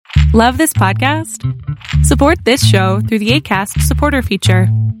Love this podcast? Support this show through the Acast supporter feature.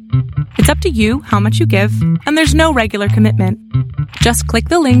 It's up to you how much you give, and there's no regular commitment. Just click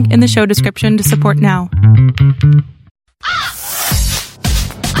the link in the show description to support now.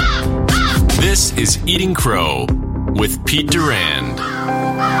 This is Eating Crow with Pete Durand.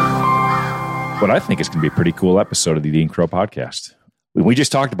 What I think is going to be a pretty cool episode of the Eating Crow podcast. We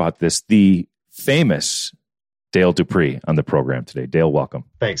just talked about this, the famous Dale Dupree on the program today. Dale, welcome.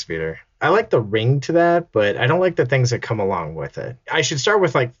 Thanks, Peter. I like the ring to that, but I don't like the things that come along with it. I should start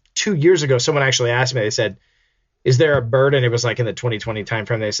with 2 years ago, someone actually asked me, they said, is there a burden? It was in the 2020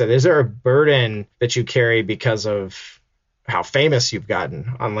 timeframe. They said, is there a burden that you carry because of how famous you've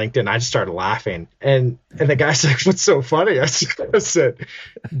gotten on LinkedIn? I just started laughing. And the guy said, what's so funny? I said,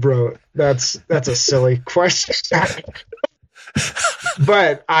 bro, that's a silly question.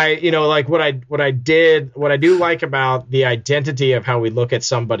 But what I do like about the identity of how we look at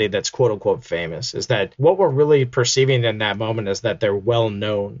somebody that's quote unquote famous is that what we're really perceiving in that moment is that they're well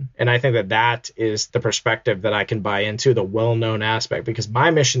known. And I think that is the perspective that I can buy into, the well known aspect, because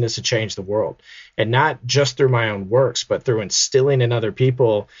my mission is to change the world, and not just through my own works, but through instilling in other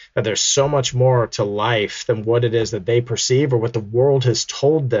people that there's so much more to life than what it is that they perceive or what the world has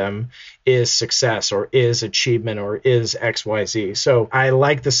told them is success or is achievement or is XYZ. So I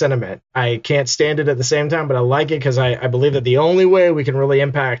like the sentiment. I can't stand it at the same time, but I like it because I believe that the only way we can really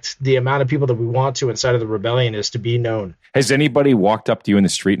impact the amount of people that we want to inside of the rebellion is to be known. Has anybody walked up to you in the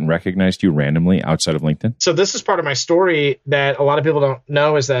street and recognized you randomly outside of LinkedIn? So this is part of my story that a lot of people don't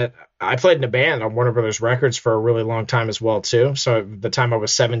know, is that I played in a band on Warner Brothers Records for a really long time as well, too. So the time I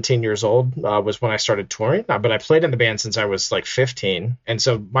was 17 years old was when I started touring. But I played in the band since I was 15. And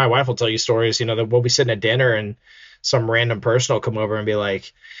so my wife will tell you stories, that we'll be sitting at dinner and some random person will come over and be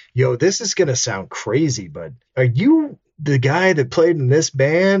like, yo, this is going to sound crazy, but are you the guy that played in this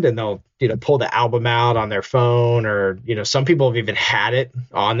band? And they'll, pull the album out on their phone, or, some people have even had it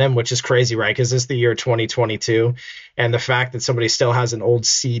on them, which is crazy, right? Because it's the year 2022. And the fact that somebody still has an old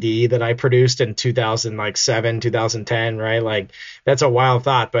CD that I produced in 2007, 2010, right? That's a wild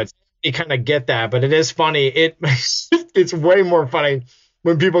thought, but you kind of get that. But it is funny. It's way more funny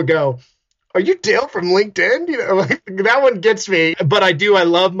when people go, are you Dale from LinkedIn? That one gets me. But I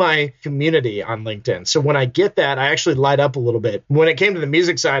love my community on LinkedIn. So when I get that, I actually light up a little bit. When it came to the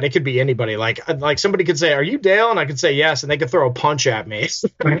music side, it could be anybody. Like somebody could say, are you Dale? And I could say yes, and they could throw a punch at me.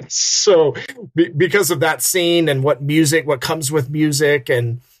 So because of that scene and what comes with music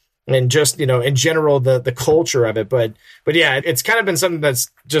and just, in general, the culture of it. But yeah, it's kind of been something that's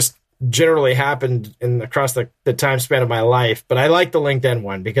just generally happened across the time span of my life. But I like the LinkedIn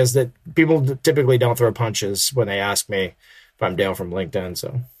one because people typically don't throw punches when they ask me if I'm Dale from LinkedIn.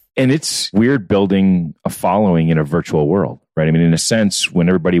 So, and it's weird building a following in a virtual world, right? I mean, in a sense, when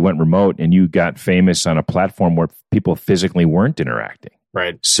everybody went remote and you got famous on a platform where people physically weren't interacting.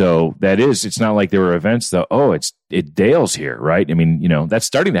 Right. So it's not like there were events that, Dale's here, right? I mean, that's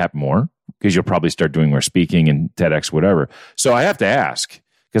starting to happen more because you'll probably start doing more speaking and TEDx, whatever. So I have to ask,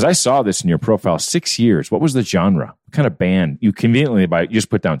 because I saw this in your profile, 6 years. What was the genre? What kind of band? You conveniently you just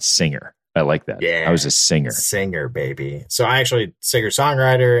put down singer. I like that. Yeah. I was a singer. Singer, baby. So I actually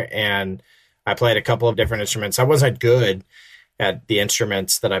singer-songwriter, and I played a couple of different instruments. I wasn't good at the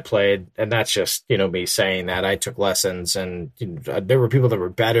instruments that I played, and that's just, me saying that. I took lessons, and there were people that were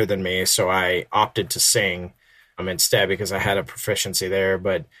better than me, so I opted to sing instead because I had a proficiency there.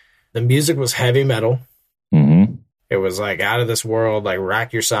 But the music was heavy metal. Mm-hmm. It was out of this world,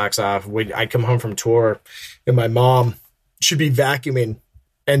 rack your socks off. I'd come home from tour and my mom should be vacuuming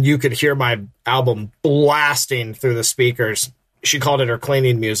and you could hear my album blasting through the speakers. She called it her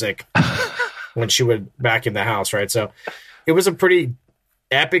cleaning music when she would vacuum the house, right? So it was a pretty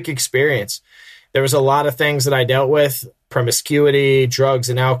epic experience. There was a lot of things that I dealt with, promiscuity, drugs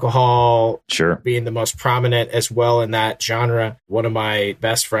and alcohol, sure, being the most prominent as well in that genre. One of my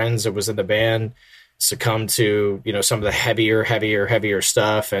best friends that was in the band succumbed to, some of the heavier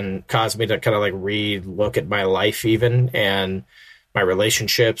stuff, and caused me to kind of re-look at my life even and my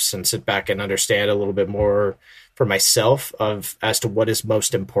relationships and sit back and understand a little bit more for myself as to what is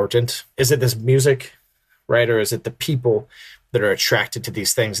most important. Is it this music, right? Or is it the people that are attracted to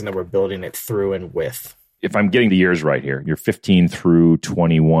these things and that we're building it through and with? If I'm getting the years right here, you're 15 through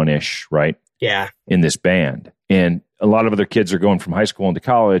 21-ish, right? Yeah. In this band. And a lot of other kids are going from high school into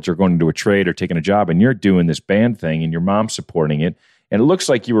college or going into a trade or taking a job, and you're doing this band thing and your mom's supporting it. And it looks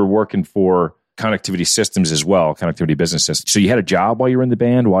like you were working for connectivity systems as well, connectivity business systems. So you had a job while you were in the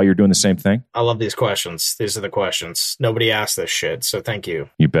band, while you're doing the same thing? I love these questions. These are the questions. Nobody asked this shit, so thank you.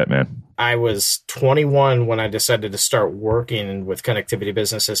 You bet, man. I was 21 when I decided to start working with Connectivity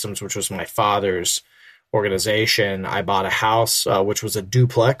Business Systems, which was my father's organization. I bought a house, which was a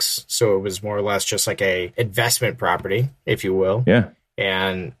duplex. So it was more or less just like a investment property, if you will. Yeah.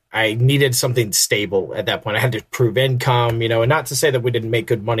 And I needed something stable at that point. I had to prove income, and not to say that we didn't make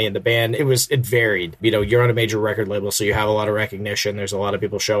good money in the band. It varied. You're on a major record label, so you have a lot of recognition. There's a lot of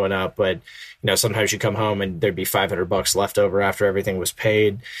people showing up, but sometimes you come home and there'd be $500 left over after everything was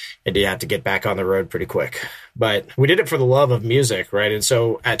paid, and you have to get back on the road pretty quick. But we did it for the love of music, right? And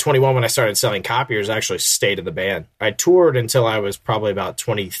so at 21, when I started selling copiers, I actually stayed in the band. I toured until I was probably about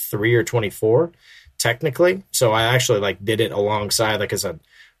 23 or 24. Technically. So I actually did it alongside as a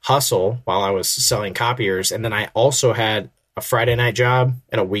hustle while I was selling copiers. And then I also had a Friday night job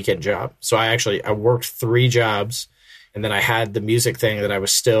and a weekend job. So I worked 3 jobs, and then I had the music thing that I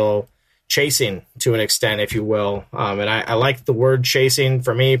was still chasing to an extent, if you will. And I like the word chasing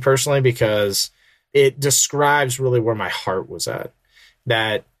for me personally, because it describes really where my heart was at,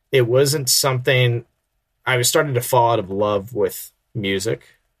 that it wasn't something I was starting to fall out of love with music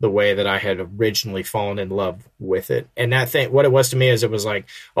the way that I had originally fallen in love with it. And that thing, what it was to me is it was I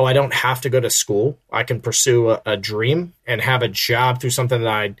don't have to go to school. I can pursue a dream and have a job through something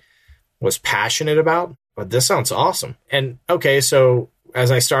that I was passionate about. But this sounds awesome. And okay, so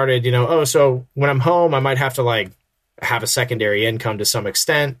as I started, so when I'm home, I might have to have a secondary income to some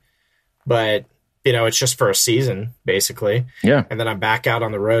extent, but it's just for a season, basically. Yeah. And then I'm back out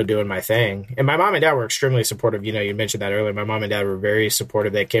on the road doing my thing. And my mom and dad were extremely supportive. You mentioned that earlier. My mom and dad were very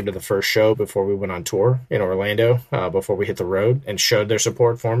supportive. They came to the first show before we went on tour in Orlando, before we hit the road, and showed their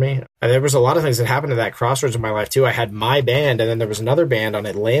support for me. And there was a lot of things that happened at that crossroads in my life, too. I had my band, and then there was another band on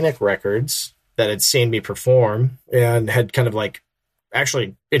Atlantic Records that had seen me perform and had kind of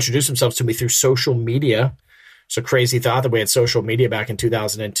actually introduced themselves to me through social media. It's a crazy thought that we had social media back in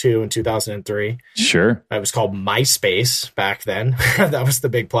 2002 and 2003. Sure. It was called MySpace back then. That was the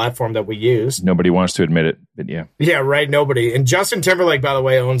big platform that we used. Nobody wants to admit it, but yeah. Yeah, right. Nobody. And Justin Timberlake, by the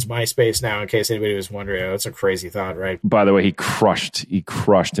way, owns MySpace now, in case anybody was wondering. It's a crazy thought, right? By the way, he crushed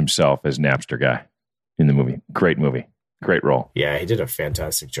himself as Napster guy in the movie. Great movie. Great role. Yeah, he did a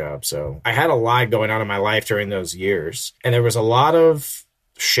fantastic job. So I had a lot going on in my life during those years. And there was a lot of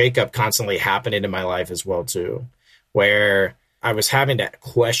shakeup constantly happening in my life as well, too, where I was having to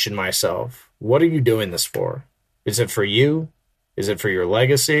question myself. What are you doing this for? Is it for you? Is it for your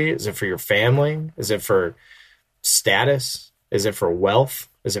legacy? Is it for your family? Is it for status? Is it for wealth?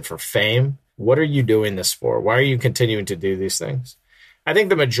 Is it for fame? What are you doing this for? Why are you continuing to do these things? I think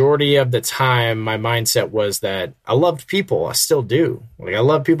the majority of the time, my mindset was that I loved people. I still do. I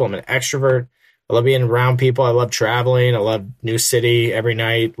love people. I'm an extrovert. I love being around people. I love traveling. I love new city every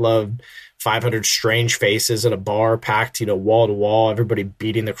night. Love 500 strange faces at a bar packed, wall to wall, everybody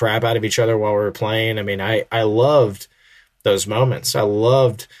beating the crap out of each other while we were playing. I mean, I loved those moments. I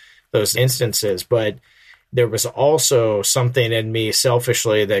loved those instances, but there was also something in me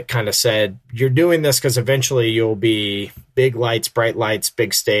selfishly that kind of said, you're doing this because eventually you'll be big lights, bright lights,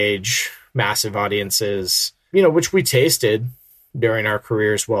 big stage, massive audiences, which we tasted during our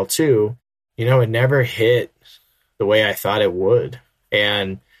career as well, too. It never hit the way I thought it would.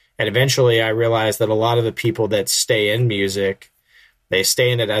 And eventually I realized that a lot of the people that stay in music, they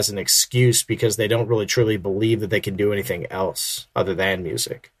stay in it as an excuse because they don't really truly believe that they can do anything else other than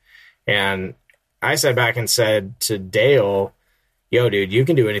music. And I sat back and said to Dale, yo, dude, you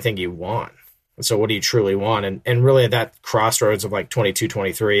can do anything you want. And so what do you truly want? And really at that crossroads of 22,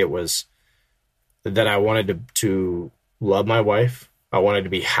 23, it was that I wanted to love my wife. I wanted to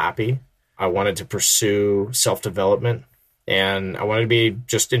be happy. I wanted to pursue self-development, and I wanted to be,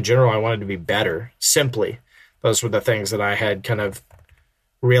 just in general, I wanted to be better. Simply, those were the things that I had kind of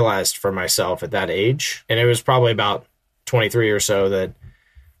realized for myself at that age. And it was probably about 23 or so that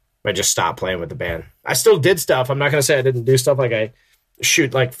I just stopped playing with the band. I still did stuff. I'm not going to say I didn't do stuff. I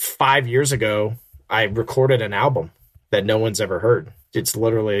 5 years ago, I recorded an album that no one's ever heard. It's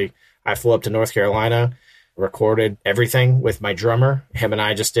literally, I flew up to North Carolina, recorded everything with my drummer. Him and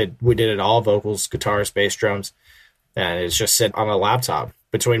I we did it all, vocals, guitars, bass, drums. And it's just sitting on a laptop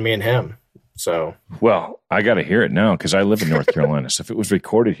between me and him. So, well, I got to hear it now because I live in North Carolina. So if it was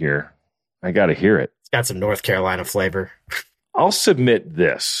recorded here, I got to hear it. It's got some North Carolina flavor. I'll submit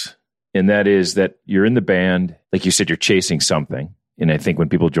this, and that is that you're in the band. Like you said, you're chasing something. And I think when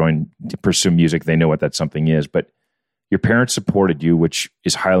people join to pursue music, they know what that something is. But your parents supported you, which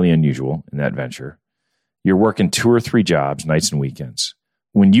is highly unusual in that venture. You're working 2 or 3 jobs, nights and weekends.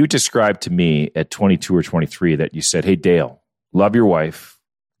 when you described to me at 22 or 23 that you said, hey, Dale, love your wife,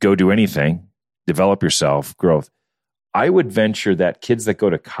 go do anything, develop yourself, growth. I would venture that kids that go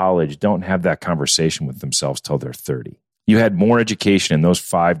to college don't have that conversation with themselves till they're 30. You had more education in those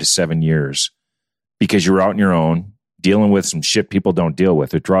 5 to 7 years because you were out on your own, dealing with some shit people don't deal with,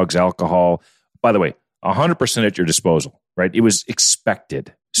 the drugs, alcohol. By the way, 100% at your disposal, right? It was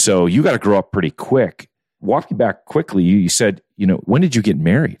expected. So you got to grow up pretty quick. Walk me back quickly. You said, when did you get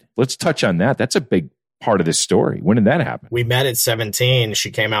married? Let's touch on that. That's a big part of this story. When did that happen? We met at 17. She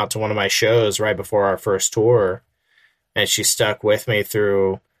came out to one of my shows right before our first tour, and she stuck with me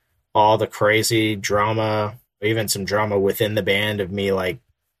through all the crazy drama, even some drama within the band of me like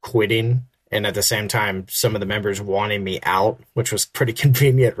quitting. And at the same time, some of the members wanting me out, which was pretty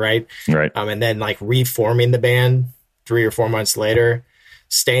convenient, right? Right. And then like reforming the band 3 or 4 months later,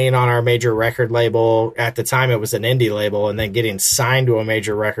 staying on our major record label. At the time, it was an indie label, and then getting signed to a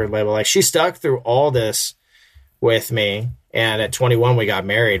major record label. Like, she stuck through all this with me. And at 21, we got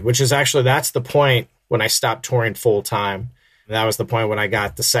married, which is actually, that's the point when I stopped touring full time. That was the point when I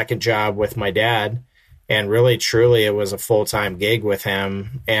got the second job with my dad. And really, truly, it was a full-time gig with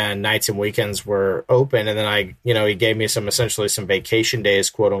him, and nights and weekends were open. And then he gave me essentially some vacation days,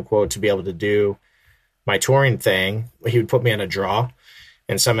 quote unquote, to be able to do my touring thing. He would put me on a draw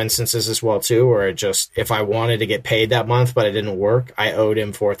in some instances as well too, where it just, if I wanted to get paid that month, but it didn't work, I owed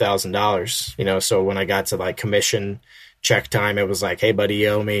him $4,000, so when I got to like commission check time, it was like, hey buddy, you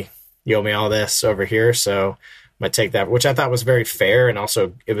owe me all this over here. So I'm going to take that, which I thought was very fair. And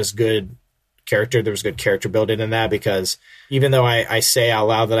also it was good character. There was good character building in that, because even though I say out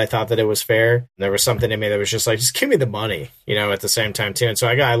loud that I thought that it was fair, there was something in me that was just like, just give me the money, at the same time too. And so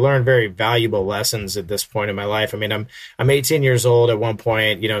I learned very valuable lessons at this point in my life. I mean, I'm 18 years old at one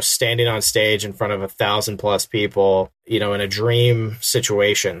point, standing on stage in front of 1,000+ people, in a dream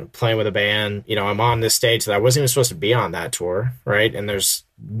situation, playing with a band. I'm on this stage that I wasn't even supposed to be on that tour, right? And there's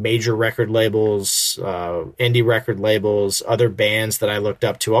major record labels, indie record labels, other bands that I looked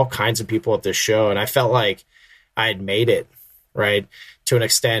up to, all kinds of people at this show. And I felt like I had made it, right, to an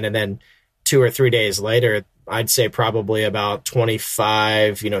extent. And then 2 or 3 days later, I'd say probably about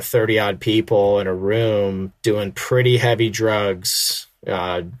 25, 30 odd people in a room doing pretty heavy drugs,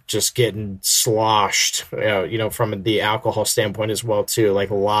 just getting sloshed, from the alcohol standpoint as well too, like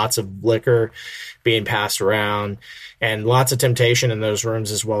lots of liquor being passed around and lots of temptation in those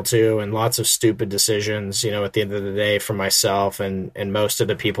rooms as well too. And lots of stupid decisions, at the end of the day for myself and most of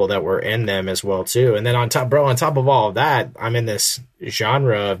the people that were in them as well too. And then on top of all of that, I'm in this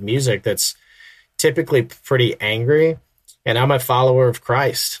genre of music that's typically pretty angry, and I'm a follower of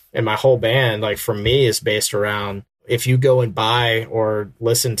Christ, and my whole band, like for me, is based around, if you go and buy or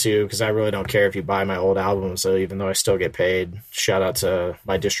listen to, because I really don't care if you buy my old albums, so even though I still get paid, shout out to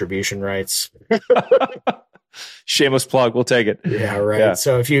my distribution rights. Shameless plug, we'll take it. Yeah, right. Yeah.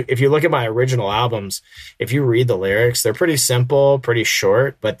 So if you look at my original albums, if you read the lyrics, they're pretty simple, pretty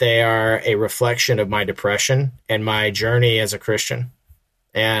short, but they are a reflection of my depression and my journey as a Christian,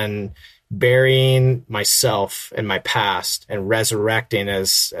 and burying myself and my past and resurrecting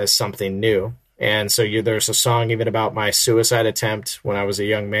as something new. And so there's a song even about my suicide attempt when I was a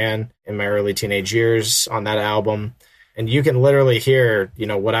young man in my early teenage years on that album. And you can literally hear,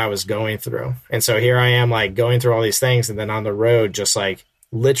 what I was going through. And so here I am, like going through all these things, and then on the road, just like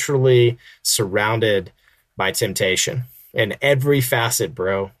literally surrounded by temptation in every facet,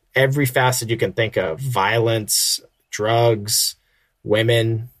 bro. Every facet you can think of: violence, drugs,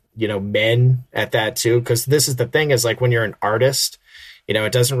 women, men at that too. Because this is the thing, is like when you're an artist,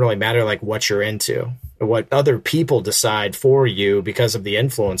 it doesn't really matter like what you're into, or what other people decide for you because of the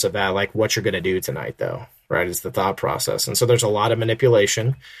influence of that, like what you're going to do tonight though, right, is the thought process. And so there's a lot of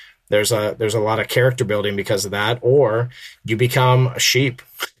manipulation. There's a lot of character building because of that, or you become a sheep.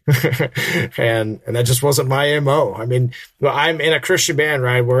 and that just wasn't my MO. I mean, I'm in a Christian band,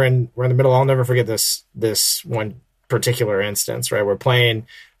 right? We're in the middle. I'll never forget this one particular instance, right? We're playing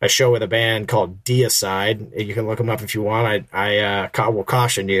a show with a band called Deicide. You can look them up if you want. I will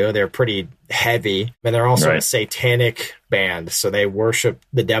caution you, they're pretty heavy, and they're also a satanic band, so they worship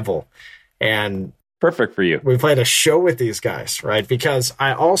the devil. And perfect for you. We played a show with these guys, right? Because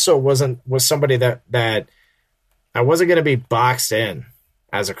I also was somebody that I wasn't going to be boxed in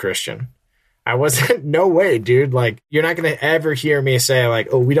as a Christian. I wasn't, no way, dude. Like, you're not going to ever hear me say like,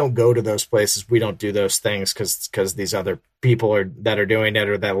 oh, we don't go to those places, we don't do those things because these other people that are doing it,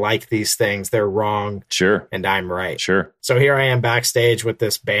 or that like these things, they're wrong. Sure. And I'm right. Sure. So here I am backstage with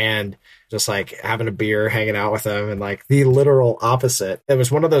this band, just like having a beer, hanging out with them, and like the literal opposite. It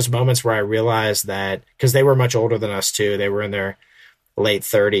was one of those moments where I realized that, because they were much older than us too. They were in their late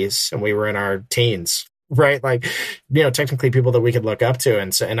 30s and we were in our teens, right? Like, technically people that we could look up to.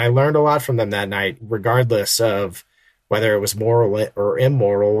 And I learned a lot from them that night, regardless of whether it was moral or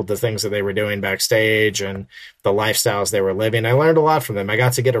immoral, the things that they were doing backstage and the lifestyles they were living. I learned a lot from them. I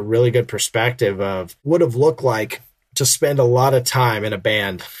got to get a really good perspective of what it would have looked like to spend a lot of time in a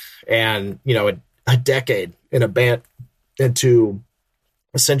band and, a decade in a band, and to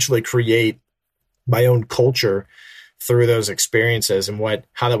essentially create my own culture through those experiences and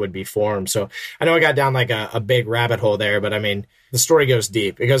how that would be formed. So I know I got down like a big rabbit hole there, but I mean, the story goes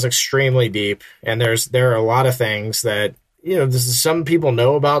deep. It goes extremely deep. And there are a lot of things that, some people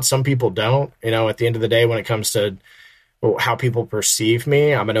know about, some people don't. At the end of the day, when it comes to how people perceive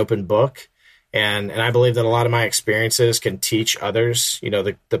me, I'm an open book. And I believe that a lot of my experiences can teach others,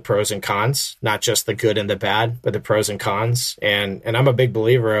 the pros and cons, not just the good and the bad, but the pros and cons. And I'm a big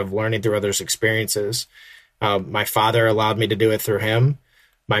believer of learning through others' experiences. My father allowed me to do it through him.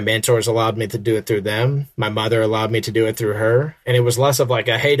 My mentors allowed me to do it through them. My mother allowed me to do it through her. And it was less of like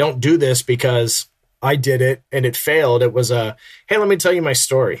hey, don't do this because I did it and it failed. It was hey, let me tell you my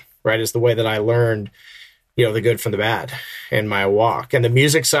story, right? Is the way that I learned the good from the bad in my walk. And the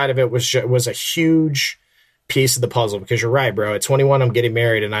music side of it was a huge piece of the puzzle, because you're right, bro. At 21, I'm getting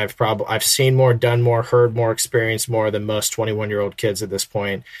married, and I've seen more, done more, heard more, experienced more than most 21-year-old kids at this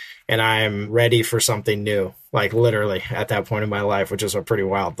point. And I'm ready for something new, like literally at that point in my life, which is a pretty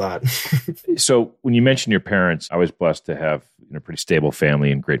wild thought. So when you mentioned your parents, I was blessed to have a pretty stable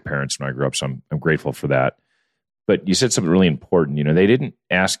family and great parents when I grew up. So I'm grateful for that. But you said something really important. They didn't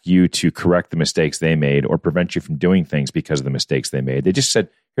ask you to correct the mistakes they made or prevent you from doing things because of the mistakes they made. They just said,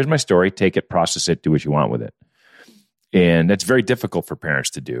 here's my story, take it, process it, do what you want with it. And that's very difficult for parents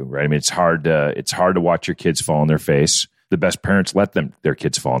to do, right? I mean, it's hard to watch your kids fall on their face. The best parents let their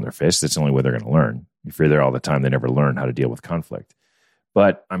kids fall on their face. That's the only way they're going to learn. If you're there all the time, they never learn how to deal with conflict.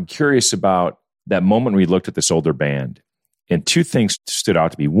 But I'm curious about that moment we looked at this older band, and two things stood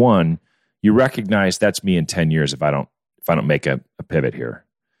out to me. One, you recognize that's me in 10 years if I don't make a pivot here.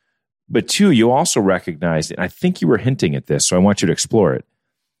 But two, you also recognized, and I think you were hinting at this, so I want you to explore it.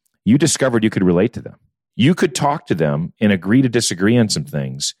 You discovered you could relate to them. You could talk to them and agree to disagree on some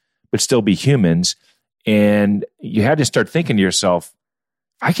things, but still be humans. And you had to start thinking to yourself,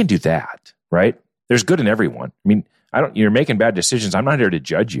 I can do that, right? There's good in everyone. I mean, you're making bad decisions. I'm not here to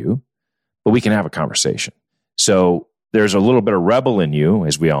judge you, but we can have a conversation. So there's a little bit of rebel in you,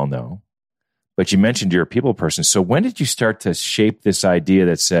 as we all know. But you mentioned you're a people person. So when did you start to shape this idea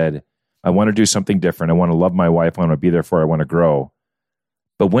that said, I want to do something different. I want to love my wife. I want to be there for her. I want to grow.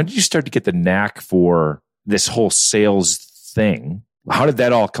 But when did you start to get the knack for this whole sales thing? How did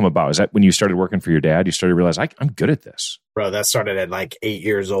that all come about? Is that when you started working for your dad? You started to realize, I'm good at this. Bro, that started at like 8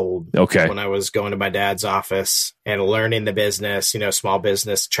 years old. Okay. When I was going to my dad's office and learning the business, small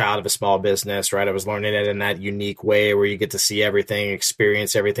business, child of a small business, right? I was learning it in that unique way where you get to see everything,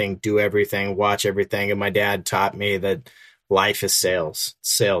 experience everything, do everything, watch everything. And my dad taught me that life is sales.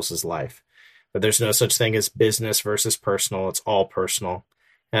 Sales is life. But there's no such thing as business versus personal. It's all personal.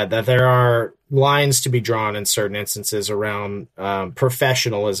 That there are lines to be drawn in certain instances around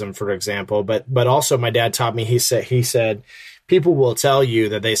professionalism, for example. But also my dad taught me, he said, people will tell you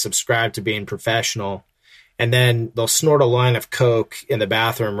that they subscribe to being professional, and then they'll snort a line of coke in the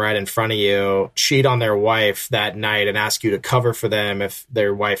bathroom right in front of you, cheat on their wife that night and ask you to cover for them if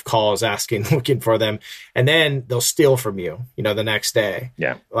their wife calls looking for them. And then they'll steal from you, the next day.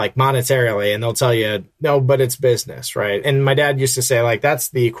 Yeah. Like monetarily. And they'll tell you, no, but it's business. Right. And my dad used to say, like, that's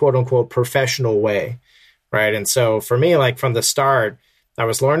the quote unquote professional way. Right. And so for me, like from the start, I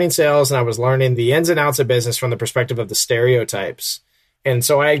was learning sales and I was learning the ins and outs of business from the perspective of the stereotypes. And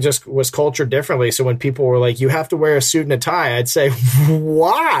so I just was cultured differently. So when people were like, you have to wear a suit and a tie, I'd say,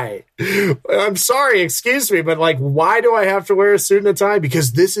 why? I'm sorry, excuse me, but like, why do I have to wear a suit and a tie?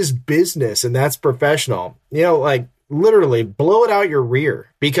 Because this is business and that's professional. Like literally blow it out your rear.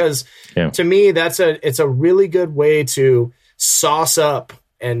 Because to me, it's a really good way to sauce up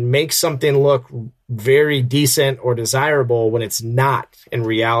and make something look very decent or desirable when it's not in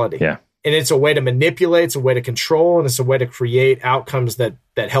reality. Yeah. And it's a way to manipulate, it's a way to control, and it's a way to create outcomes that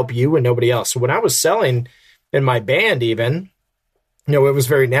help you and nobody else. So when I was selling in my band even, it was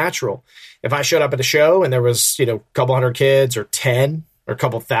very natural. If I showed up at a show and there was, a couple hundred kids or 10 or a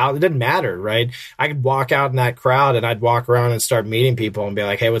couple thousand, it didn't matter, right? I could walk out in that crowd and I'd walk around and start meeting people and be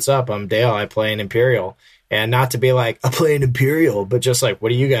like, hey, what's up? I'm Dale. I play in Imperial. And not to be like, I play in Imperial, but just like, what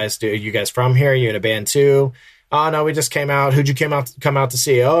do you guys do? Are you guys from here? Are you in a band too? Oh, no, we just came out. Who'd you come out to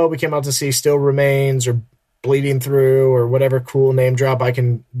see? Oh, we came out to see Still Remains or Bleeding Through or whatever cool name drop I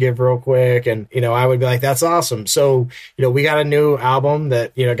can give real quick. And, I would be like, that's awesome. So, we got a new album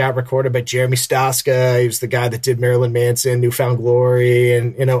that, got recorded by Jeremy Staska. He was the guy that did Marilyn Manson, New Found Glory.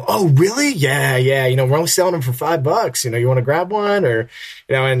 And, oh, really? Yeah. We're only selling them for $5. You want to grab one? Or,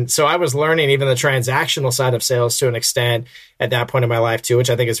 and so I was learning even the transactional side of sales to an extent at that point in my life too,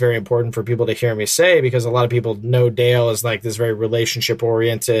 which I think is very important for people to hear me say, because a lot of people know Dale as like this very relationship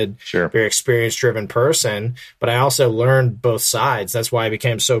oriented, very experience driven person. But I also learned both sides. That's why I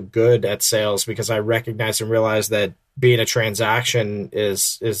became so good at sales, because I recognized and realized that being a transaction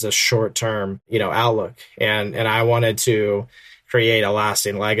is a short term, outlook. And I wanted to create a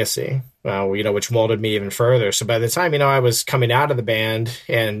lasting legacy, which molded me even further. So by the time, I was coming out of the band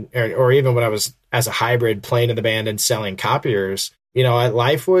or even when I was as a hybrid playing in the band and selling copiers,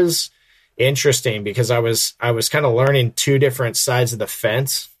 life was interesting because I was kind of learning two different sides of the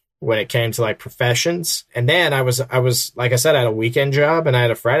fence when it came to like professions. And then I was, like I said, I had a weekend job and I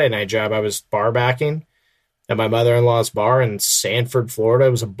had a Friday night job. I was bar backing at my mother-in-law's bar in Sanford, Florida.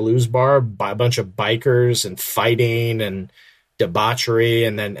 It was a blues bar, a bunch of bikers and fighting and debauchery.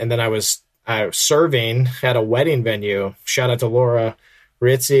 And then I was serving at a wedding venue. Shout out to Laura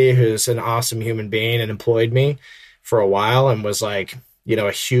Ritzy, who's an awesome human being and employed me for a while and was like,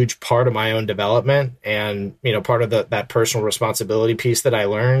 a huge part of my own development and, part of that personal responsibility piece that I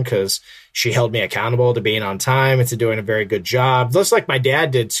learned, because she held me accountable to being on time and to doing a very good job. Looks like my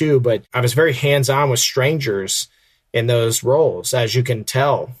dad did too, but I was very hands-on with strangers in those roles, as you can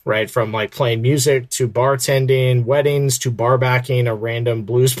tell, right? From like playing music to bartending, weddings to bar backing a random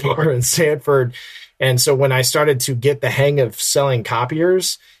blues bar in Sanford. And so when I started to get the hang of selling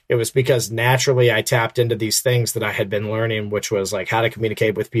copiers, it was because naturally I tapped into these things that I had been learning, which was like how to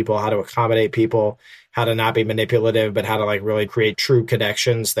communicate with people, how to accommodate people, how to not be manipulative, but how to like really create true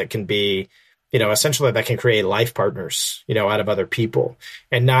connections that can be, essentially that can create life partners, out of other people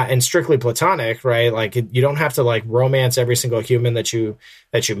and strictly platonic, right? Like you don't have to like romance every single human that you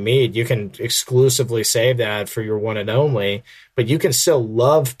meet. You can exclusively save that for your one and only, but you can still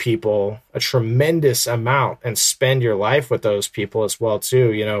love people a tremendous amount and spend your life with those people as well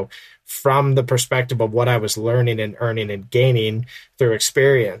too, from the perspective of what I was learning and earning and gaining through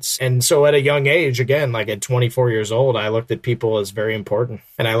experience. And so at a young age, again, like at 24 years old, I looked at people as very important.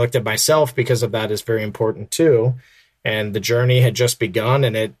 And I looked at myself because of that as very important too. And the journey had just begun.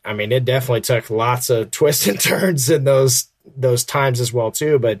 And it definitely took lots of twists and turns in those times as well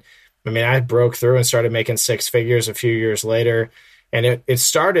too. But I broke through and started making six figures a few years later. And it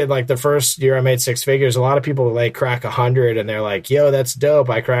started like the first year I made six figures. A lot of people like crack 100 and they're like, yo, that's dope.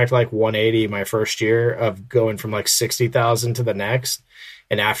 I cracked like 180 my first year of going from like 60,000 to the next.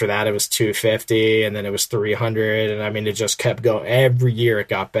 And after that, it was 250 and then it was 300. And it just kept going. Every year it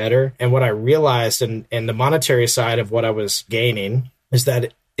got better. And what I realized in the monetary side of what I was gaining is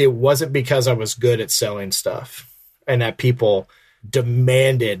that it wasn't because I was good at selling stuff and that people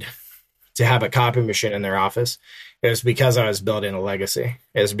demanded to have a copy machine in their office. It was because I was building a legacy.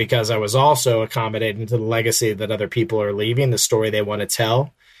 It was because I was also accommodating to the legacy that other people are leaving, the story they want to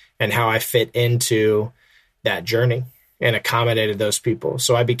tell, and how I fit into that journey and accommodated those people.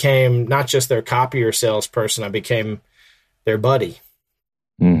 So I became not just their copier salesperson, I became their buddy.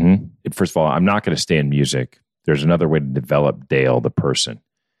 Mm-hmm. First of all, I'm not going to stay in music. There's another way to develop Dale, the person.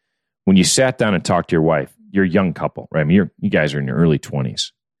 When you sat down and talked to your wife, you're a young couple, right? You guys are in your early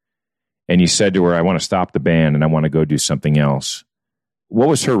 20s. And you said to her, I want to stop the band and I want to go do something else. What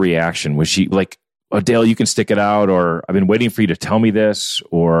was her reaction? Was she like, oh, Dale, you can stick it out? Or I've been waiting for you to tell me this?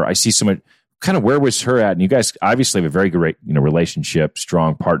 Or I see someone, kind of where was her at? And you guys obviously have a very great relationship,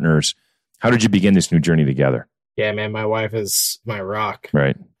 strong partners. How did you begin this new journey together? Yeah, man, my wife is my rock.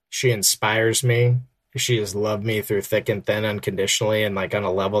 Right. She inspires me. She has loved me through thick and thin unconditionally and like on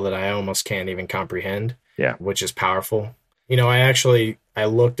a level that I almost can't even comprehend. Yeah. Which is powerful. I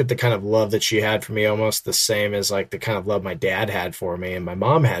looked at the kind of love that she had for me almost the same as like the kind of love my dad had for me and my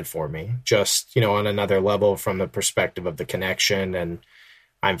mom had for me, just, on another level from the perspective of the connection. And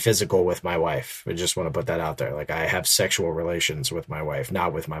I'm physical with my wife. I just want to put that out there. Like I have sexual relations with my wife,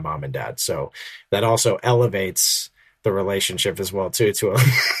 not with my mom and dad. So that also elevates the relationship as well too,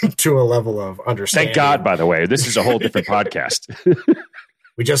 to a level of understanding. Thank God, by the way, this is a whole different podcast.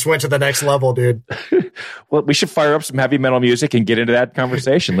 We just went to the next level, dude. Well, we should fire up some heavy metal music and get into that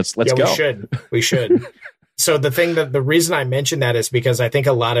conversation. Let's go. We should. So the reason I mention that is because I think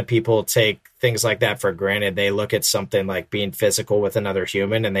a lot of people take things like that for granted. They look at something like being physical with another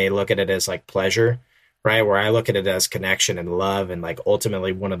human and they look at it as like pleasure, right? Where I look at it as connection and love and like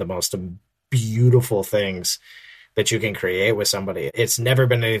ultimately one of the most beautiful things that you can create with somebody. It's never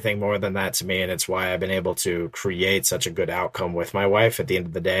been anything more than that to me. And it's why I've been able to create such a good outcome with my wife at the end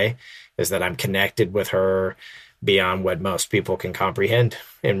of the day, is that I'm connected with her beyond what most people can comprehend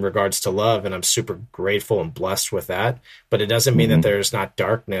in regards to love. And I'm super grateful and blessed with that. But it doesn't mean that there's not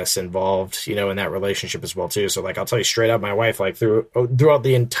darkness involved, in that relationship as well, too. So like, I'll tell you straight up, my wife, like throughout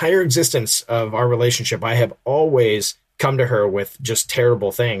the entire existence of our relationship, I have always come to her with just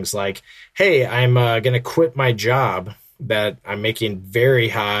terrible things like, hey, I'm going to quit my job that I'm making very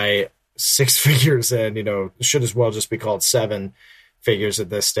high 6 figures and, should as well just be called 7 figures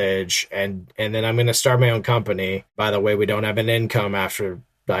at this stage. And then I'm going to start my own company. By the way, we don't have an income after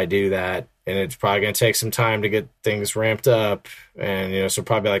I do that. And it's probably going to take some time to get things ramped up. And, so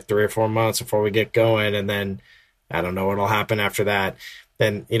probably like 3 or 4 months before we get going. And then I don't know what'll happen after that.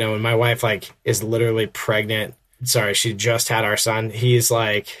 Then, and my wife is literally pregnant. Sorry, she just had our son. He's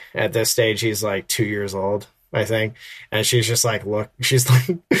at this stage, he's 2 years old, I think. And she's just she's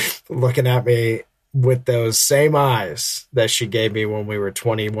looking at me with those same eyes that she gave me when we were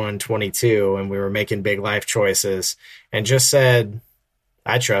 21, 22, and we were making big life choices, and just said,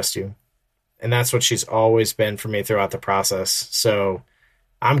 I trust you. And that's what she's always been for me throughout the process. So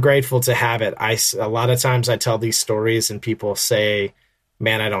I'm grateful to have it. A lot of times I tell these stories and people say,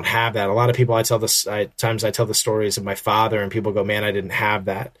 man, I don't have that. A lot of people I tell the stories of my father and people go, man, I didn't have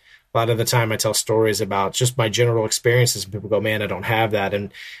that. A lot of the time I tell stories about just my general experiences and people go, man, I don't have that.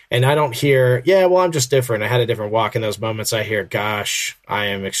 And I don't hear, yeah, well, I'm just different. I had a different walk. In those moments I hear, gosh, I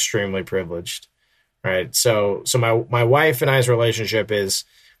am extremely privileged. Right. So my wife and I's relationship is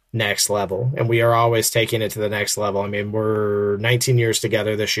next level, and we are always taking it to the next level. I mean, we're 19 years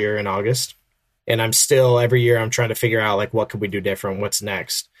together this year in August. And I'm still, every year I'm trying to figure out what could we do different? What's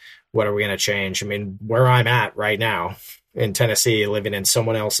next? What are we going to change? I mean, where I'm at right now in Tennessee, living in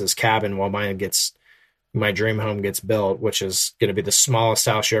someone else's cabin while my dream home gets built, which is going to be the smallest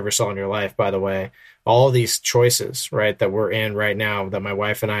house you ever saw in your life, by the way. All these choices, right, that we're in right now, that my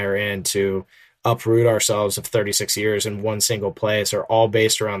wife and I are in to uproot ourselves of 36 years in one single place, are all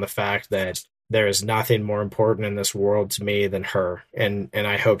based around the fact that there is nothing more important in this world to me than her. And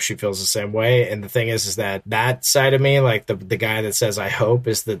I hope she feels the same way. And the thing is that side of me, the guy that says I hope,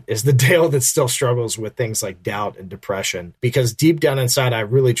 is the Dale that still struggles with things like doubt and depression, because deep down inside, I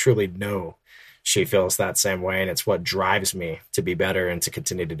really truly know she feels that same way. And it's what drives me to be better and to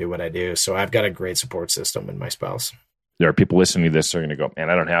continue to do what I do. So I've got a great support system in my spouse. There are people listening to this who are going to go, man,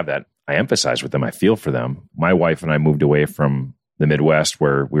 I don't have that. I empathize with them. I feel for them. My wife and I moved away from the Midwest,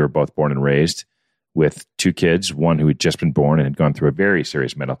 where we were both born and raised, with 2 kids, one who had just been born and had gone through a very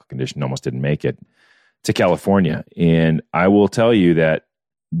serious medical condition, almost didn't make it, to California. And I will tell you that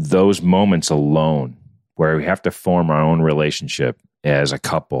those moments alone, where we have to form our own relationship as a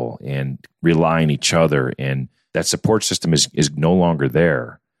couple and rely on each other, and that support system is no longer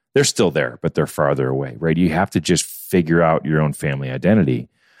there. They're still there, but they're farther away, right? You have to just figure out your own family identity.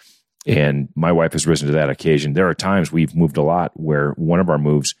 And my wife has risen to that occasion. There are times we've moved a lot where one of our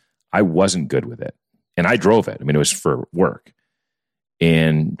moves, I wasn't good with it. And I drove it. I mean, it was for work.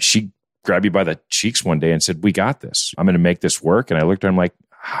 And she grabbed me by the cheeks one day and said, we got this. I'm going to make this work. And I looked at her, I'm like,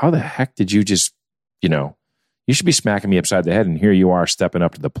 how the heck did you just, you should be smacking me upside the head. And here you are stepping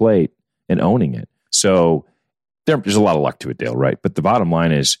up to the plate and owning it. So there's a lot of luck to it, Dale, right? But the bottom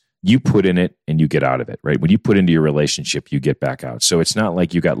line is, you put in it and you get out of it, right? When you put into your relationship, you get back out. So it's not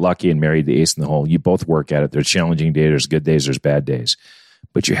like you got lucky and married the ace in the hole. You both work at it. There's challenging days, there's good days, there's bad days.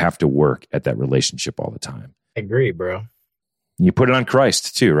 But you have to work at that relationship all the time. I agree, bro. You put it on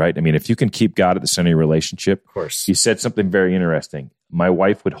Christ too, right? I mean, if you can keep God at the center of your relationship. Of course. You said something very interesting. My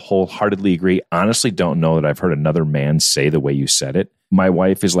wife would wholeheartedly agree. Honestly, don't know that I've heard another man say the way you said it. My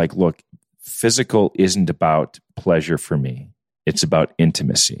wife is like, look, physical isn't about pleasure for me. It's about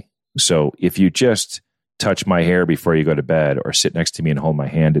intimacy. So if you just touch my hair before you go to bed or sit next to me and hold my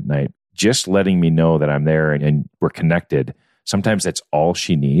hand at night, just letting me know that I'm there and we're connected, sometimes that's all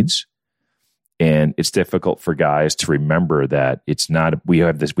she needs. And it's difficult for guys to remember that it's not, we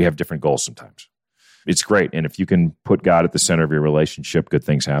have different goals sometimes. It's great. And if you can put God at the center of your relationship, good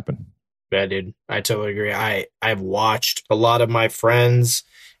things happen. Yeah, dude, I totally agree. I've watched a lot of my friends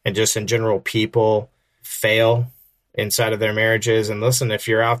and just in general people fail inside of their marriages. And listen, if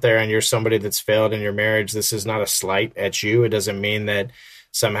you're out there and you're somebody that's failed in your marriage, this is not a slight at you. It doesn't mean that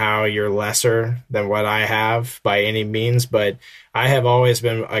somehow you're lesser than what I have by any means, but I have always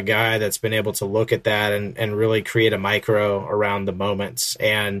been a guy that's been able to look at that and really create a micro around the moments.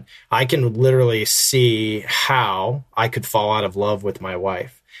 And I can literally see how I could fall out of love with my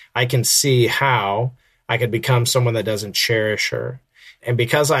wife. I can see how I could become someone that doesn't cherish her. And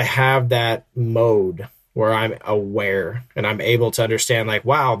because I have that mode where I'm aware and I'm able to understand, like,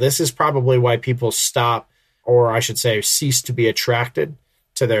 wow, this is probably why people stop, or I should say cease to be attracted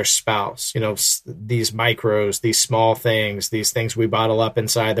to their spouse. These micros, these small things, these things we bottle up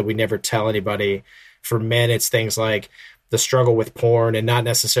inside that we never tell anybody. For men, it's things like the struggle with porn, and not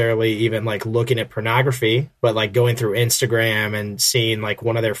necessarily even like looking at pornography, but like going through Instagram and seeing like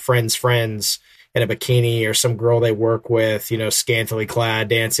one of their friends in a bikini, or some girl they work with, scantily clad,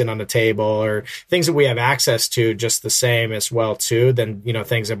 dancing on a table, or things that we have access to just the same as well too, than,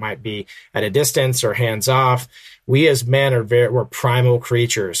 things that might be at a distance or hands off. We as men we're primal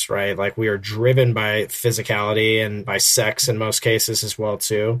creatures, right? Like, we are driven by physicality and by sex in most cases as well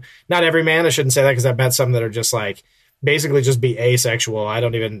too. Not every man, I shouldn't say that, because I've met some that are just like, basically just be asexual. I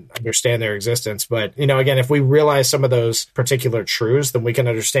don't even understand their existence. But, again, if we realize some of those particular truths, then we can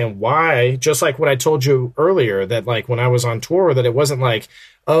understand why, just like what I told you earlier, that like when I was on tour, that it wasn't like,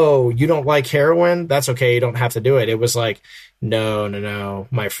 oh, you don't like heroin? That's okay. You don't have to do it. It was like, no,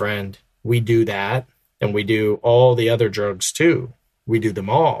 my friend, we do that. And we do all the other drugs too. We do them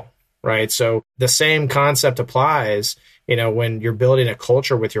all. Right. So the same concept applies, when you're building a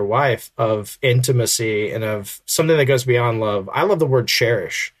culture with your wife of intimacy and of something that goes beyond love. I love the word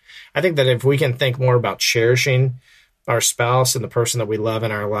cherish. I think that if we can think more about cherishing our spouse and the person that we love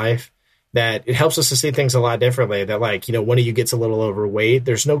in our life, that it helps us to see things a lot differently. That, like, one of you gets a little overweight,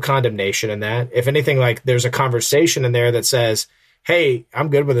 there's no condemnation in that. If anything, like, there's a conversation in there that says, hey, I'm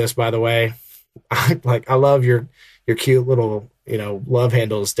good with this, by the way. I love your cute little, love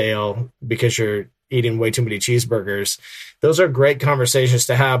handles, Dale, because you're eating way too many cheeseburgers. Those are great conversations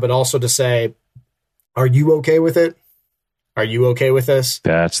to have, but also to say, are you okay with it? Are you okay with this?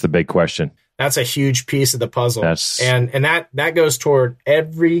 That's the big question. That's a huge piece of the puzzle. And that goes toward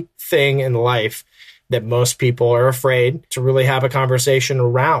everything in life that most people are afraid to really have a conversation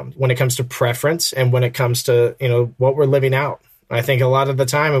around, when it comes to preference and when it comes to, what we're living out. I think a lot of the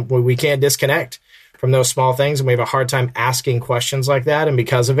time we can't disconnect from those small things, and we have a hard time asking questions like that. And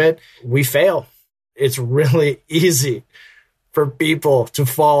because of it, we fail. It's really easy for people to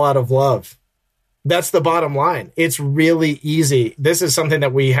fall out of love. That's the bottom line. It's really easy. This is something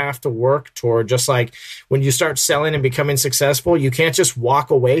that we have to work toward. Just like when you start selling and becoming successful, you can't just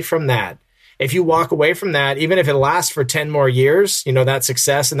walk away from that. If you walk away from that, even if it lasts for 10 more years, that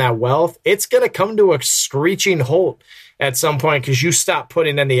success and that wealth, it's going to come to a screeching halt at some point, because you stopped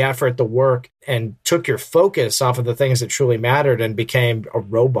putting in the effort, the work, and took your focus off of the things that truly mattered and became a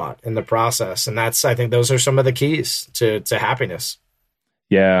robot in the process. And I think those are some of the keys to happiness.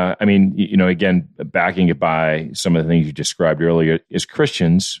 Yeah. I mean, again, backing it by some of the things you described earlier, as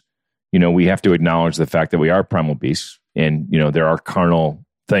Christians, we have to acknowledge the fact that we are primal beasts, and, there are carnal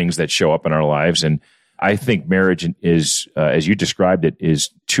things that show up in our lives. And I think marriage is, as you described it, is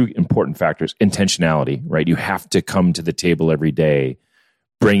two important factors. Intentionality, right? You have to come to the table every day,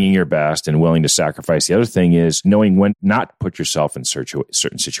 bringing your best and willing to sacrifice. The other thing is knowing when not to put yourself in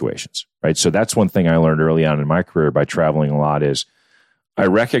certain situations, right? So that's one thing I learned early on in my career by traveling a lot is I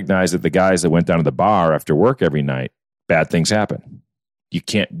recognized that the guys that went down to the bar after work every night, bad things happen. You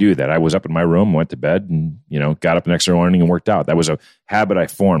can't do that. I was up in my room, went to bed, and, got up the next morning and worked out. That was a habit I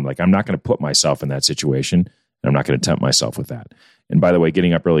formed. Like, I'm not going to put myself in that situation, and I'm not going to tempt myself with that. And by the way,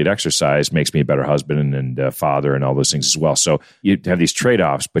 getting up early to exercise makes me a better husband and father and all those things as well. So you have these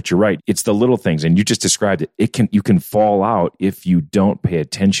trade-offs, but you're right. It's the little things. And you just described it. You can fall out if you don't pay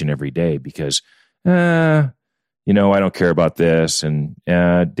attention every day because, I don't care about this. And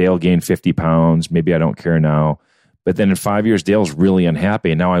Dale gained 50 pounds. Maybe I don't care now. But then in 5 years, Dale's really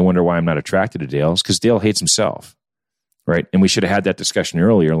unhappy. And now I wonder why I'm not attracted to Dale. It's because Dale hates himself, right? And we should have had that discussion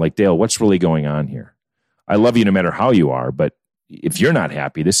earlier. Like, Dale, what's really going on here? I love you no matter how you are, but if you're not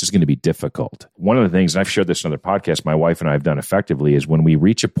happy, this is going to be difficult. One of the things, and I've shared this in other podcasts, my wife and I have done effectively, is when we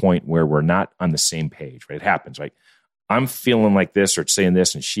reach a point where we're not on the same page, right? It happens, right? I'm feeling like this or saying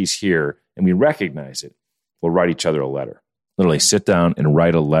this, and she's here, and we recognize it. We'll write each other a letter. Literally sit down and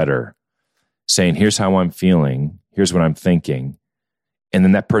write a letter saying, here's how I'm feeling. Here's what I'm thinking. And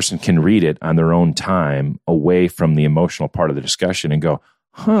then that person can read it on their own time away from the emotional part of the discussion and go,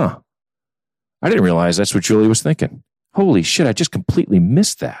 I didn't realize that's what Julie was thinking. Holy shit, I just completely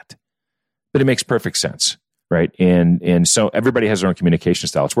missed that. But it makes perfect sense, right? And so everybody has their own communication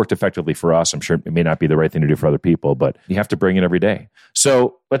style. It's worked effectively for us. I'm sure it may not be the right thing to do for other people, but you have to bring it every day.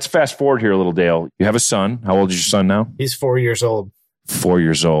 So let's fast forward here a little, Dale. You have a son. How old is your son now? He's 4 years old. 4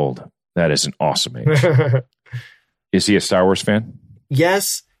 years old. That is an awesome age. Is he a Star Wars fan?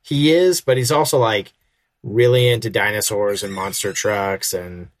 Yes, he is, but he's also like really into dinosaurs and monster trucks.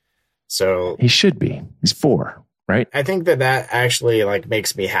 And so he should be. He's 4, right? I think that actually like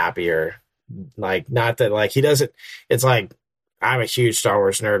makes me happier Like, not that like he doesn't, it's like, I'm a huge Star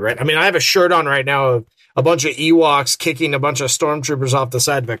Wars nerd, right? I mean, I have a shirt on right now of a bunch of Ewoks kicking a bunch of stormtroopers off the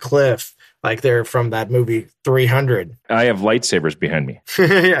side of a cliff, like they're from that movie 300. I have lightsabers behind me.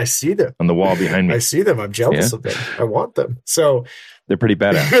 I see them on the wall behind me. I see them. I'm jealous of them. I want them. So they're pretty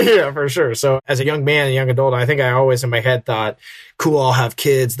badass. yeah, for sure. So as a young man, a young adult, I think I always in my head thought, cool, I'll have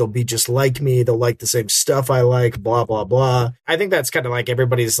kids. They'll be just like me. They'll like the same stuff I like, blah, blah, blah. I think that's kind of like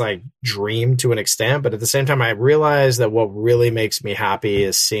everybody's like dream to an extent. But at the same time, I realize that what really makes me happy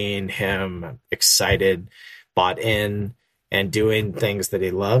is seeing him excited, bought in, and doing things that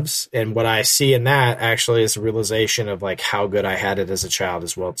he loves. And what I see in that actually is a realization of like how good I had it as a child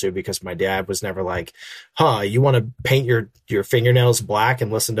as well too, because my dad was never like, you want to paint your fingernails black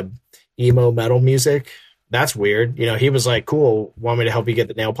and listen to emo metal music? That's weird. You know, he was like, cool, want me to help you get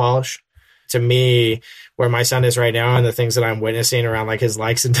the nail polish? To me, where my son is right now and the things that I'm witnessing around like his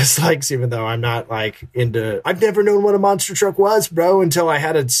likes and dislikes, even though I'm not like I've never known what a monster truck was, bro, until I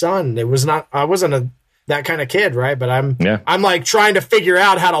had a son. I wasn't that kind of kid, right? But I'm like trying to figure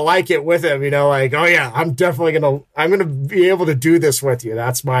out how to like it with him, you know, like, oh yeah, I'm gonna be able to do this with you.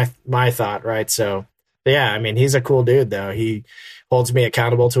 That's my thought, right? So yeah, I mean, he's a cool dude though. He holds me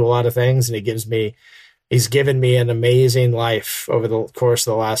accountable to a lot of things, and he's given me an amazing life over the course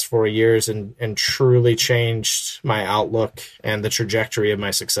of the last 4 years and truly changed my outlook and the trajectory of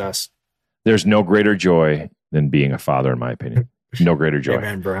my success. There's no greater joy than being a father, in my opinion. No greater joy.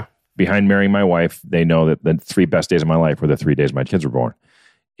 Amen, bro. Behind marrying my wife, they know that the 3 best days of my life were the 3 days my kids were born.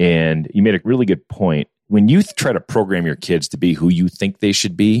 And you made a really good point. When you try to program your kids to be who you think they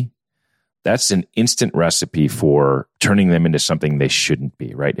should be, that's an instant recipe for turning them into something they shouldn't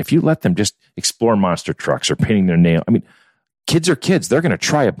be, right? If you let them just explore monster trucks or painting their nail, I mean, kids are kids. They're going to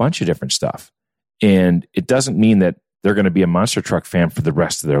try a bunch of different stuff. And it doesn't mean that they're going to be a monster truck fan for the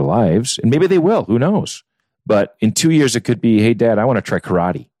rest of their lives. And maybe they will, who knows? But in 2 years, it could be, hey, Dad, I want to try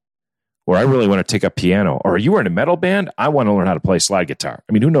karate. Or I really want to take up piano. Or you were in a metal band? I want to learn how to play slide guitar.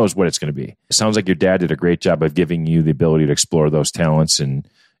 I mean, who knows what it's going to be? It sounds like your dad did a great job of giving you the ability to explore those talents and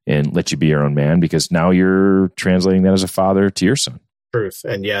let you be your own man, because now you're translating that as a father to your son. Truth.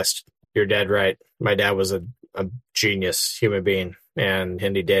 And yes, you're dead right. My dad was a genius human being, and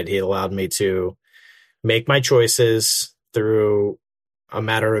he allowed me to make my choices through a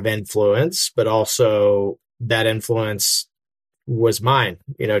matter of influence, but also that influence was mine,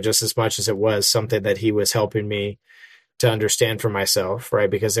 you know, just as much as it was something that he was helping me to understand for myself,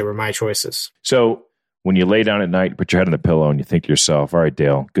 right? Because they were my choices. So when you lay down at night, put your head on the pillow and you think to yourself, all right,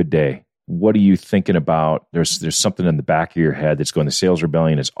 Dale, good day. What are you thinking about? There's something in the back of your head that's going, the sales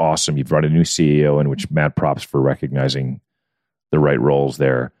rebellion is awesome. You've brought a new CEO, in which mad props for recognizing the right roles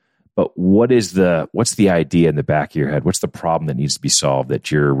there. But what's the idea in the back of your head? What's the problem that needs to be solved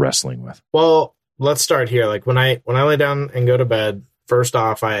that you're wrestling with? Well, let's start here. Like when I lay down and go to bed, first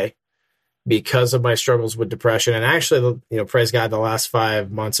off, because of my struggles with depression, and actually, you know, praise God, the last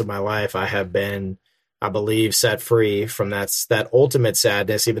 5 months of my life, I have been, I believe, set free from that ultimate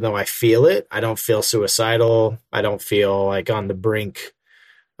sadness. Even though I feel it, I don't feel suicidal. I don't feel like on the brink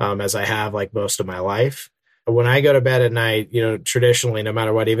as I have like most of my life. When I go to bed at night, you know, traditionally, no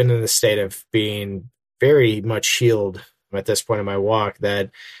matter what, even in the state of being very much healed at this point in my walk,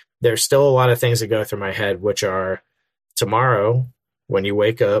 that there's still a lot of things that go through my head, which are, tomorrow, when you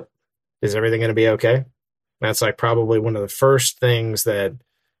wake up, is everything going to be okay? That's like probably one of the first things that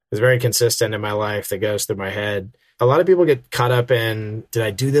is very consistent in my life that goes through my head. A lot of people get caught up in, did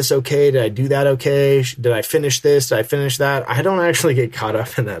I do this okay? Did I do that okay? Did I finish this? Did I finish that? I don't actually get caught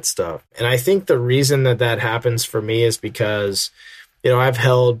up in that stuff. And I think the reason that happens for me is because, you know, I've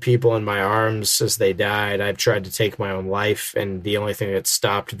held people in my arms as they died. I've tried to take my own life, and the only thing that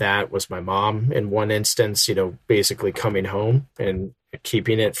stopped that was my mom. In one instance, you know, basically coming home and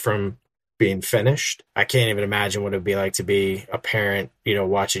keeping it from being finished. I can't even imagine what it would be like to be a parent, you know,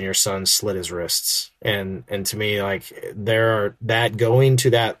 watching your son slit his wrists. And to me, like, that going to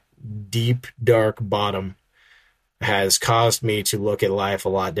that deep, dark bottom has caused me to look at life a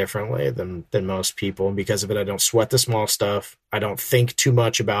lot differently than most people. And because of it, I don't sweat the small stuff. I don't think too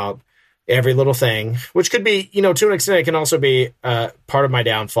much about every little thing, which could be, you know, to an extent, it can also be part of my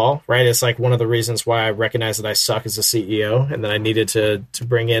downfall, right? It's like one of the reasons why I recognize that I suck as a CEO, and that I needed to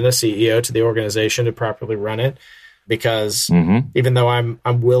bring in a CEO to the organization to properly run it. Because even though I'm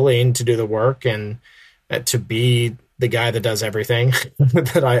willing to do the work and to be the guy that does everything,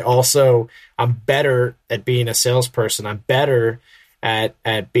 that I'm better at being a salesperson. I'm better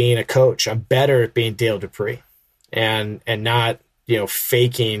at being a coach. I'm better at being Dale Dupree, and not, you know,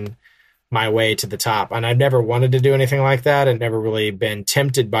 faking my way to the top. And I've never wanted to do anything like that and never really been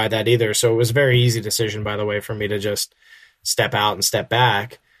tempted by that either. So it was a very easy decision, by the way, for me to just step out and step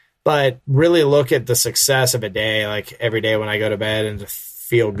back, but really look at the success of a day. Like every day when I go to bed and to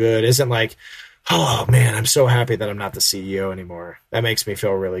feel good isn't like, oh man, I'm so happy that I'm not the CEO anymore. That makes me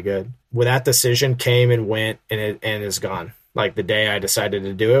feel really good. Well, that decision came and went and is gone. Like the day I decided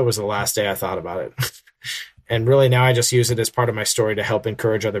to do it was the last day I thought about it. And really now I just use it as part of my story to help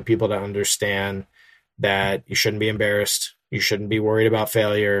encourage other people to understand that you shouldn't be embarrassed. You shouldn't be worried about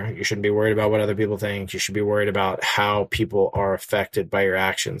failure. You shouldn't be worried about what other people think. You should be worried about how people are affected by your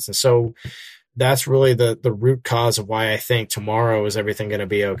actions. And so that's really the root cause of why I think tomorrow is everything going to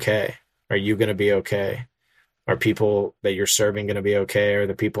be okay. Are you going to be okay? Are people that you're serving going to be okay? Are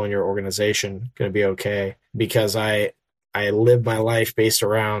the people in your organization going to be okay? Because I live my life based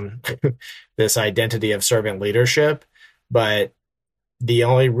around this identity of servant leadership, but the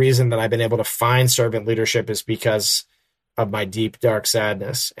only reason that I've been able to find servant leadership is because of my deep, dark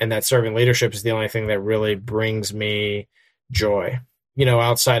sadness. And that servant leadership is the only thing that really brings me joy. You know,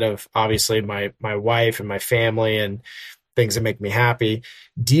 outside of obviously my wife and my family and things that make me happy,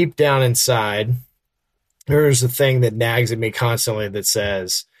 deep down inside, there's a thing that nags at me constantly that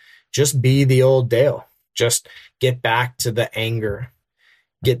says, just be the old Dale. Just get back to the anger,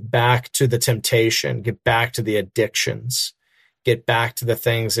 get back to the temptation, get back to the addictions, get back to the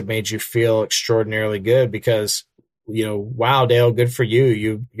things that made you feel extraordinarily good because, you know, wow, Dale, good for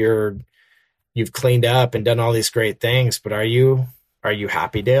you. You've cleaned up and done all these great things, but are you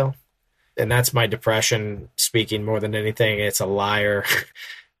happy, Dale? And that's my depression speaking more than anything. It's a liar.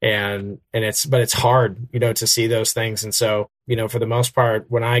 But it's hard, you know, to see those things. And so, you know, for the most part,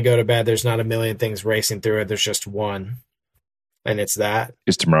 when I go to bed, there's not a million things racing through it. There's just one. And it's that.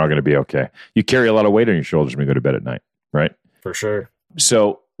 Is tomorrow going to be okay? You carry a lot of weight on your shoulders when you go to bed at night, right? For sure.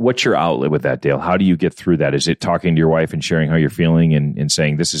 So what's your outlet with that, Dale? How do you get through that? Is it talking to your wife and sharing how you're feeling and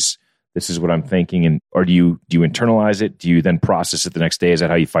saying, this is what I'm thinking? Or do you internalize it? Do you then process it the next day? Is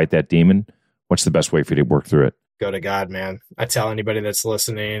that how you fight that demon? What's the best way for you to work through it? Go to God, man. I tell anybody that's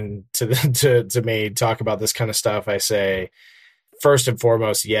listening to me talk about this kind of stuff, I say, first and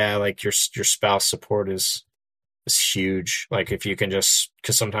foremost, yeah, like your spouse support is huge. Like if you can just,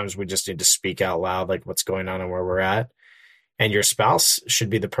 because sometimes we just need to speak out loud, like what's going on and where we're at. And your spouse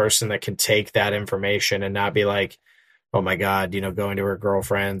should be the person that can take that information and not be like, oh my God, you know, going to her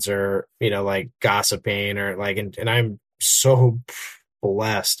girlfriends or, you know, like gossiping or like, and I'm so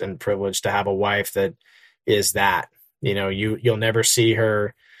blessed and privileged to have a wife that is that, you know, you'll never see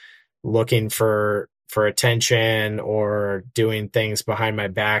her looking for attention or doing things behind my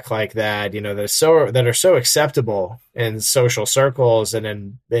back like that, you know, that are so acceptable in social circles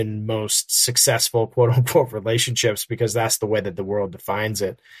and in most successful quote unquote relationships, because that's the way that the world defines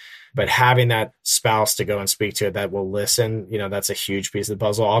it. But having that spouse to go and speak to that will listen, you know, that's a huge piece of the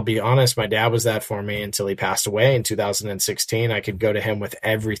puzzle. I'll be honest, my dad was that for me until he passed away in 2016. I could go to him with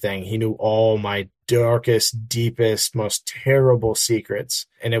everything. He knew all my darkest, deepest, most terrible secrets.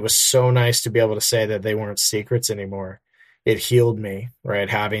 And it was so nice to be able to say that they weren't secrets anymore. It healed me, right?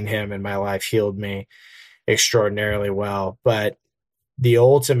 Having him in my life healed me extraordinarily well. But the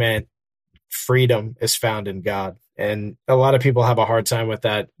ultimate freedom is found in God. And a lot of people have a hard time with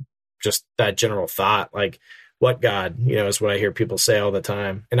that. Just that general thought, like what God, you know, is what I hear people say all the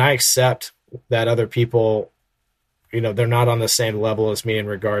time. And I accept that other people, you know, they're not on the same level as me in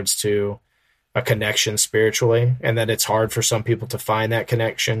regards to a connection spiritually, and that it's hard for some people to find that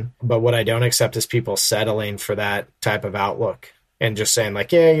connection. But what I don't accept is people settling for that type of outlook and just saying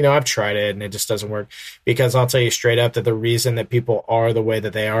like, yeah, you know, I've tried it and it just doesn't work. Because I'll tell you straight up that the reason that people are the way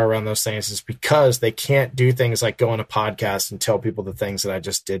that they are around those things is because they can't do things like go on a podcast and tell people the things that I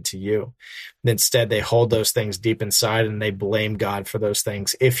just did to you. And instead, they hold those things deep inside and they blame God for those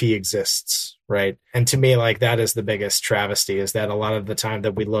things if he exists, right? And to me, like that is the biggest travesty, is that a lot of the time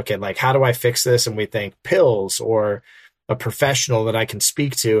that we look at like, how do I fix this? And we think pills or a professional that I can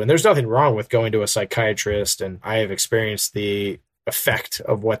speak to. And there's nothing wrong with going to a psychiatrist. And I have experienced the effect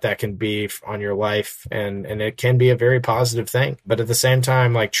of what that can be on your life. And it can be a very positive thing. But at the same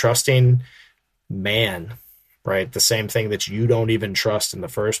time, like trusting man, right? The same thing that you don't even trust in the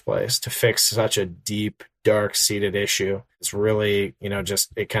first place to fix such a deep, dark seated issue. It's really, you know,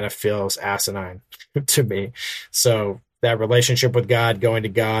 just, it kind of feels asinine to me. So that relationship with God, going to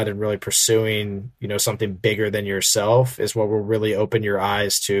God and really pursuing, you know, something bigger than yourself is what will really open your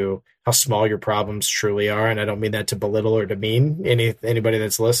eyes to how small your problems truly are. And I don't mean that to belittle or demean anybody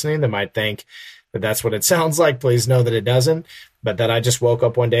that's listening that might think that that's what it sounds like. Please know that it doesn't. But that I just woke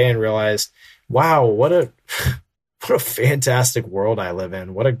up one day and realized, wow, what what a fantastic world I live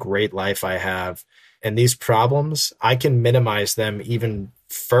in. What a great life I have. And these problems, I can minimize them even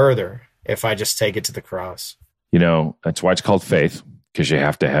further if I just take it to the cross. You know, that's why it's called faith, because you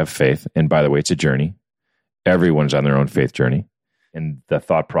have to have faith. And by the way, it's a journey. Everyone's on their own faith journey. And the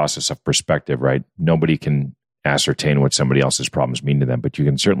thought process of perspective, right? Nobody can ascertain what somebody else's problems mean to them, but you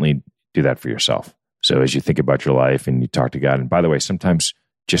can certainly do that for yourself. So as you think about your life and you talk to God, and by the way, sometimes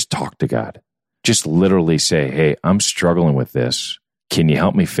just talk to God. Just literally say, hey, I'm struggling with this. Can you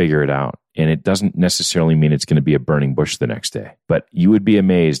help me figure it out? And it doesn't necessarily mean it's going to be a burning bush the next day. But you would be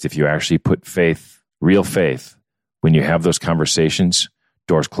amazed if you actually put faith, real faith, when you have those conversations,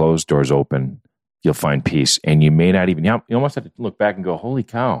 doors closed, doors open, you'll find peace. And you may not even, you almost have to look back and go, holy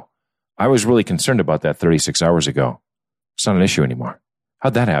cow, I was really concerned about that 36 hours ago. It's not an issue anymore.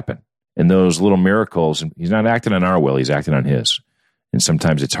 How'd that happen? And those little miracles, and he's not acting on our will, he's acting on his. And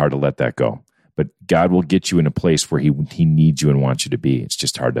sometimes it's hard to let that go. But God will get you in a place where he needs you and wants you to be. It's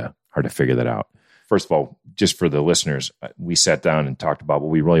just hard to figure that out. First of all, just for the listeners, we sat down and talked about what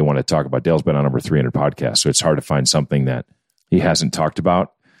we really want to talk about. Dale's been on over 300 podcasts, so it's hard to find something that he hasn't talked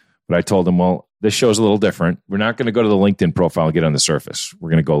about. But I told him, well, this show's a little different. We're not going to go to the LinkedIn profile and get on the surface. We're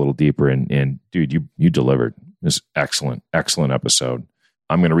going to go a little deeper. And dude, you delivered this excellent episode.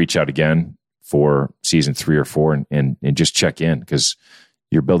 I'm going to reach out again for season 3 or 4 and just check in, because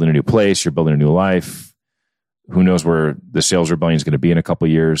you're building a new place, you're building a new life. Who knows where the Sales Rebellion is going to be in a couple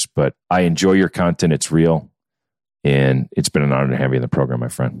of years, but I enjoy your content. It's real. And it's been an honor to have you in the program, my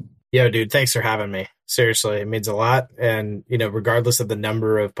friend. Yo, dude, thanks for having me. Seriously, it means a lot. And, regardless of the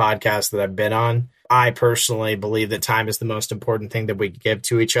number of podcasts that I've been on, I personally believe that time is the most important thing that we give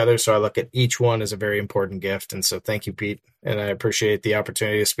to each other. So I look at each one as a very important gift. And so thank you, Pete. And I appreciate the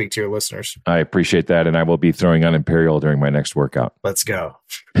opportunity to speak to your listeners. I appreciate that. And I will be throwing on Imperial during my next workout. Let's go.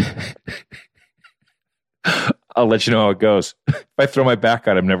 I'll let you know how it goes. If I throw my back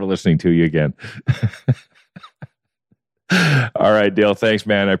out, I'm never listening to you again. All right, Dale. Thanks,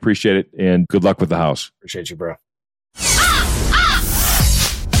 man. I appreciate it. And good luck with the house. Appreciate you, bro.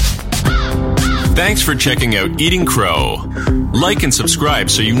 Thanks for checking out Eating Crow. Like and subscribe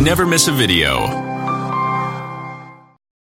so you never miss a video.